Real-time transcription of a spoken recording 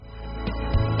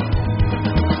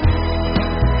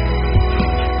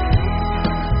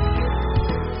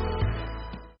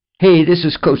Hey, this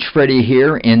is Coach Freddie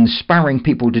here, inspiring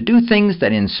people to do things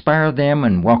that inspire them,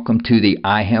 and welcome to the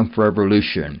Hemp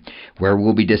Revolution, where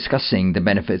we'll be discussing the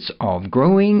benefits of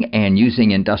growing and using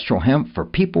industrial hemp for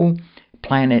people,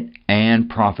 planet, and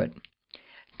profit.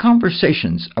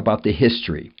 Conversations about the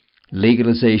history,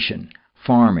 legalization,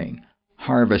 farming,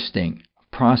 harvesting,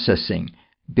 processing,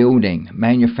 building,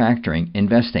 manufacturing,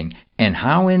 investing, and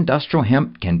how industrial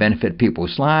hemp can benefit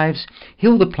people's lives,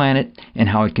 heal the planet, and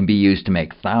how it can be used to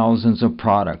make thousands of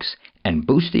products and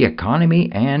boost the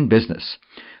economy and business.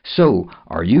 So,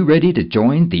 are you ready to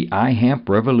join the Hemp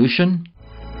Revolution?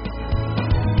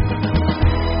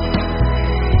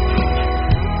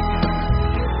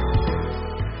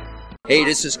 Hey,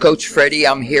 this is Coach Freddie.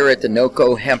 I'm here at the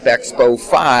NOCO Hemp Expo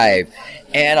 5,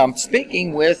 and I'm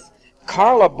speaking with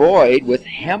Carla Boyd with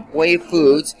Hemp Way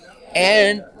Foods,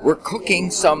 and we're cooking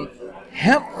some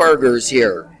hemp burgers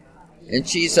here. And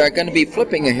she's going to be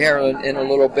flipping here in a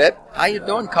little bit. How you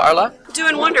doing, Carla?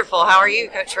 Doing wonderful. How are you,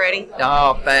 Coach Freddie?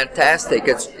 Oh, fantastic.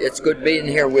 It's good being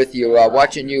here with you,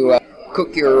 watching you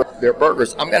cook your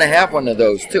burgers. I'm going to have one of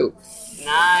those, too.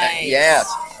 Nice.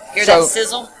 Yes. Hear that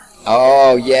sizzle?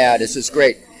 Oh, yeah, this is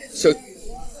great. So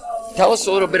tell us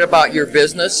a little bit about your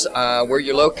business, where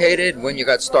you're located, when you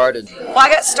got started. Well, I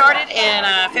got started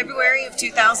in February of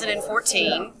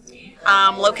 2014.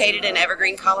 I'm located in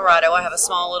Evergreen, Colorado. I have a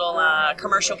small little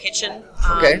commercial kitchen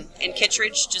in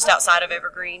Kittredge, just outside of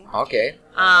Evergreen. Okay. It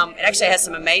actually has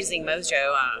some amazing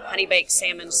mojo. Honey Baked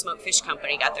Salmon Smoked Fish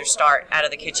Company got their start out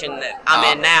of the kitchen that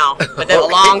I'm in now, but that's a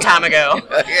long time ago.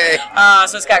 Okay.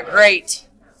 So it's got great,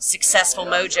 successful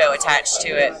mojo attached to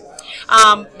it.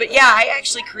 But yeah, I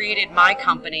actually created my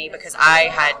company because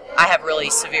I have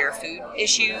really severe food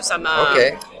issues. I'm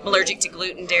allergic to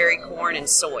gluten, dairy, corn, and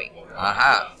soy.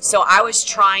 Aha. So I was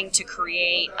trying to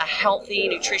create a healthy,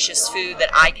 nutritious food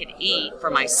that I could eat for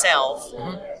myself.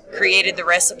 Mm-hmm. Created the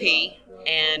recipe,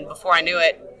 and before I knew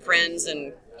it, friends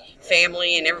and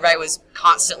family and everybody was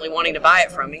constantly wanting to buy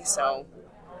it from me. So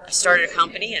I started a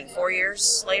company, and 4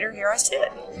 years later, here I sit.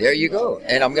 There you go.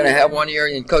 And I'm going to have one of your,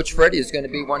 and Coach Freddie is going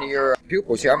to be one of your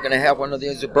pupils here. I'm going to have one of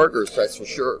these burgers, that's for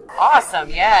sure. Awesome.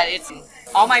 Yeah, it's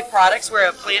all my products. We're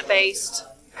a plant-based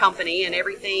company, and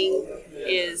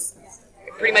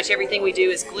pretty much everything we do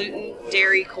is gluten,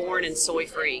 dairy, corn, and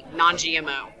soy-free,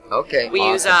 non-GMO. Okay. We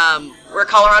use, we're a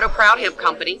Colorado Proud hemp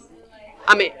company.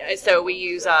 So we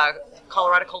use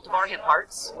Colorado cultivar hemp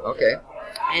hearts. Okay.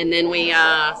 And then we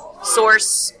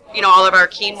source, all of our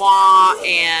quinoa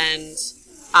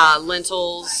and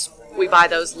lentils. We buy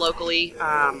those locally.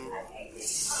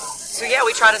 So yeah,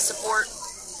 we try to support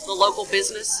the local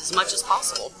business as much as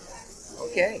possible.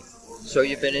 Okay. So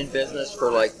you've been in business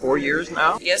for like 4 years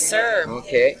now? Yes, sir.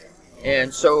 Okay.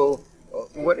 And so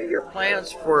what are your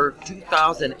plans for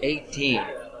 2018?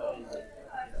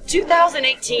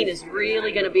 2018 is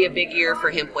really going to be a big year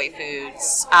for Hemp Way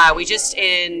Foods. We just, at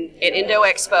Indo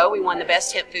Expo, we won the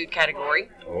best hemp food category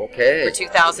for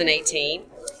 2018.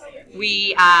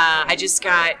 I just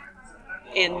got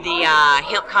in the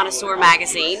Hemp Connoisseur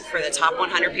magazine for the top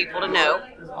 100 people to know.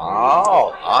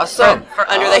 Oh, awesome. For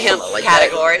under the hemp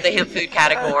category, the hemp food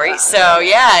category. So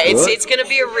yeah, it's going to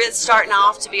be starting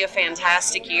off to be a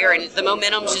fantastic year, and the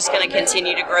momentum's just going to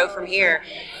continue to grow from here.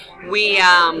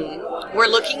 We're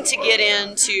looking to get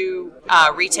into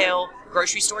retail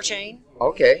grocery store chain.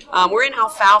 Okay. We're in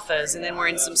alfalfas, and then we're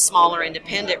in some smaller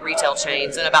independent retail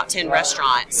chains and about 10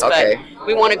 restaurants. Okay. But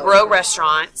we want to grow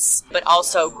restaurants, but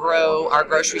also grow our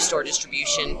grocery store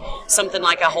distribution, something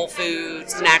like a Whole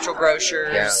Foods, Natural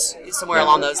Grocers, somewhere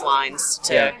along those lines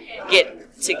to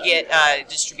get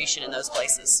distribution in those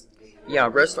places.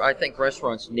 Yeah, I think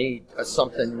restaurants need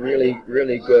something really,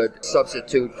 really good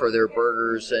substitute for their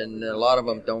burgers, and a lot of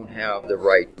them don't have the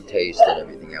right taste and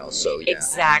everything else. So yeah.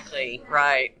 Exactly,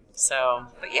 right. So,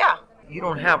 but yeah. You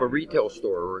don't have a retail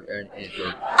store or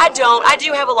anything? I don't. I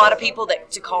do have a lot of people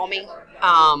to call me,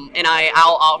 and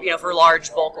I'll for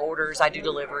large bulk orders, I do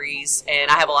deliveries,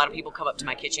 and I have a lot of people come up to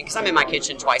my kitchen because I'm in my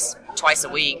kitchen twice a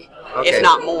week, if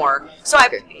not more. So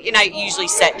I usually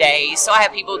set days. So I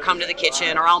have people who come to the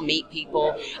kitchen, or I'll meet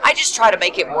people. I just try to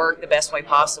make it work the best way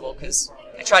possible because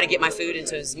I try to get my food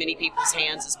into as many people's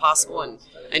hands as possible, and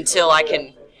until I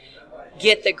can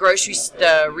get the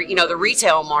the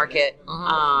retail market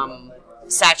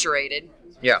saturated.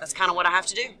 Yeah, that's kind of what I have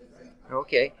to do.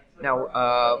 Okay. Now,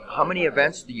 how many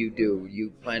events do you do?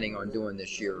 You planning on doing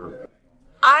this year?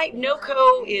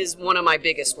 NOCO is one of my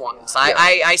biggest ones. Yeah.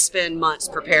 I spend months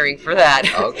preparing for that.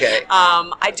 Okay.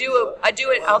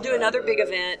 I'll do another big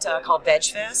event called Veg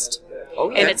Fest.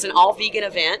 Okay. And it's an all vegan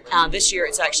event. This year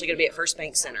it's actually going to be at First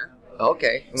Bank Center.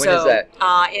 Okay. When is that?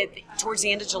 Towards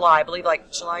the end of July, I believe,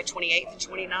 like July 28th and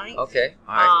 29th. Okay.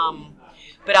 All right.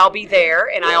 But I'll be there,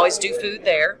 and I always do food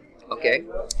there. Okay.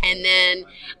 And then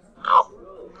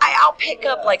I'll pick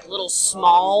up like little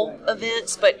small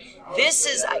events, but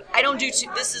I don't do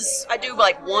I do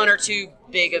like 1 or 2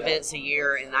 big events a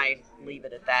year, and I leave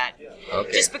it at that.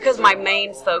 Okay. Just because my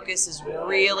main focus is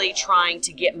really trying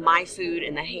to get my food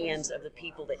in the hands of the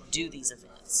people that do these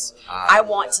events. I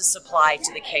want to supply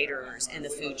to the caterers and the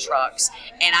food trucks,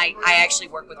 and I actually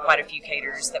work with quite a few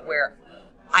caterers where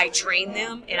I train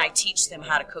them and I teach them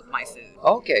how to cook my food.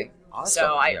 Okay. Awesome.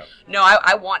 So I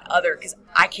want because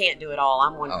I can't do it all.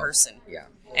 I'm one person. Yeah.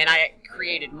 And I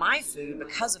created my food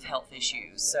because of health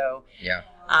issues. So yeah.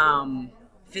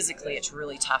 Physically, it's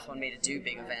really tough on me to do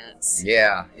big events.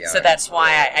 Yeah. Yeah. So that's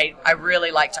why I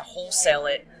really like to wholesale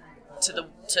it to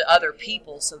other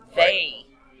people, so they.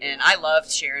 And I love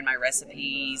sharing my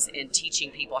recipes and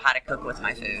teaching people how to cook with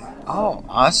my food. Oh,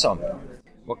 awesome.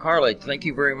 Well, Carla, thank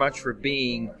you very much for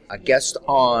being a guest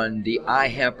on the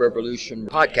Hemp Revolution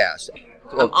podcast.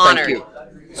 Well, I'm honored. Thank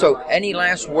you. So, any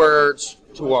last words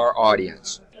to our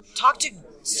audience? Talk to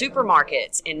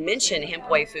supermarkets and mention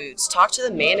Hempway Foods. Talk to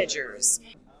the managers.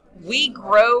 We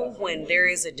grow when there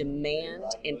is a demand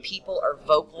and people are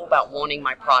vocal about wanting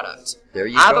my product. There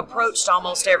you I've go. approached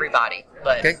almost everybody,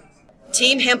 but okay.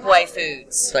 Team Hempway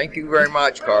Foods. Thank you very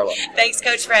much, Carla. Thanks,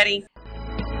 Coach Freddie.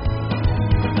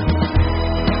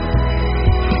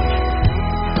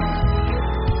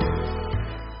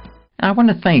 I want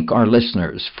to thank our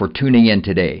listeners for tuning in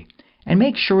today, and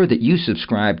make sure that you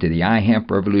subscribe to the iHemp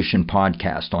Revolution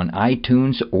podcast on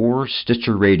iTunes or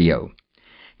Stitcher Radio.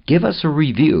 Give us a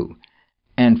review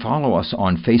and follow us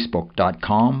on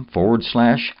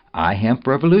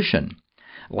Facebook.com/iHempRevolution.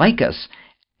 Like us,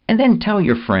 and then tell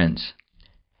your friends.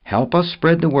 Help us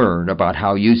spread the word about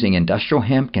how using industrial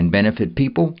hemp can benefit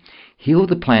people, heal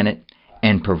the planet,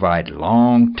 and provide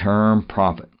long-term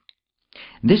profit.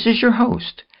 This is your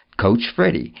host, Coach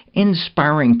Freddie,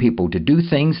 inspiring people to do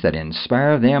things that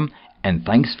inspire them, and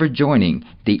thanks for joining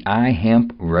the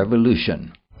iHemp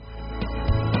Revolution.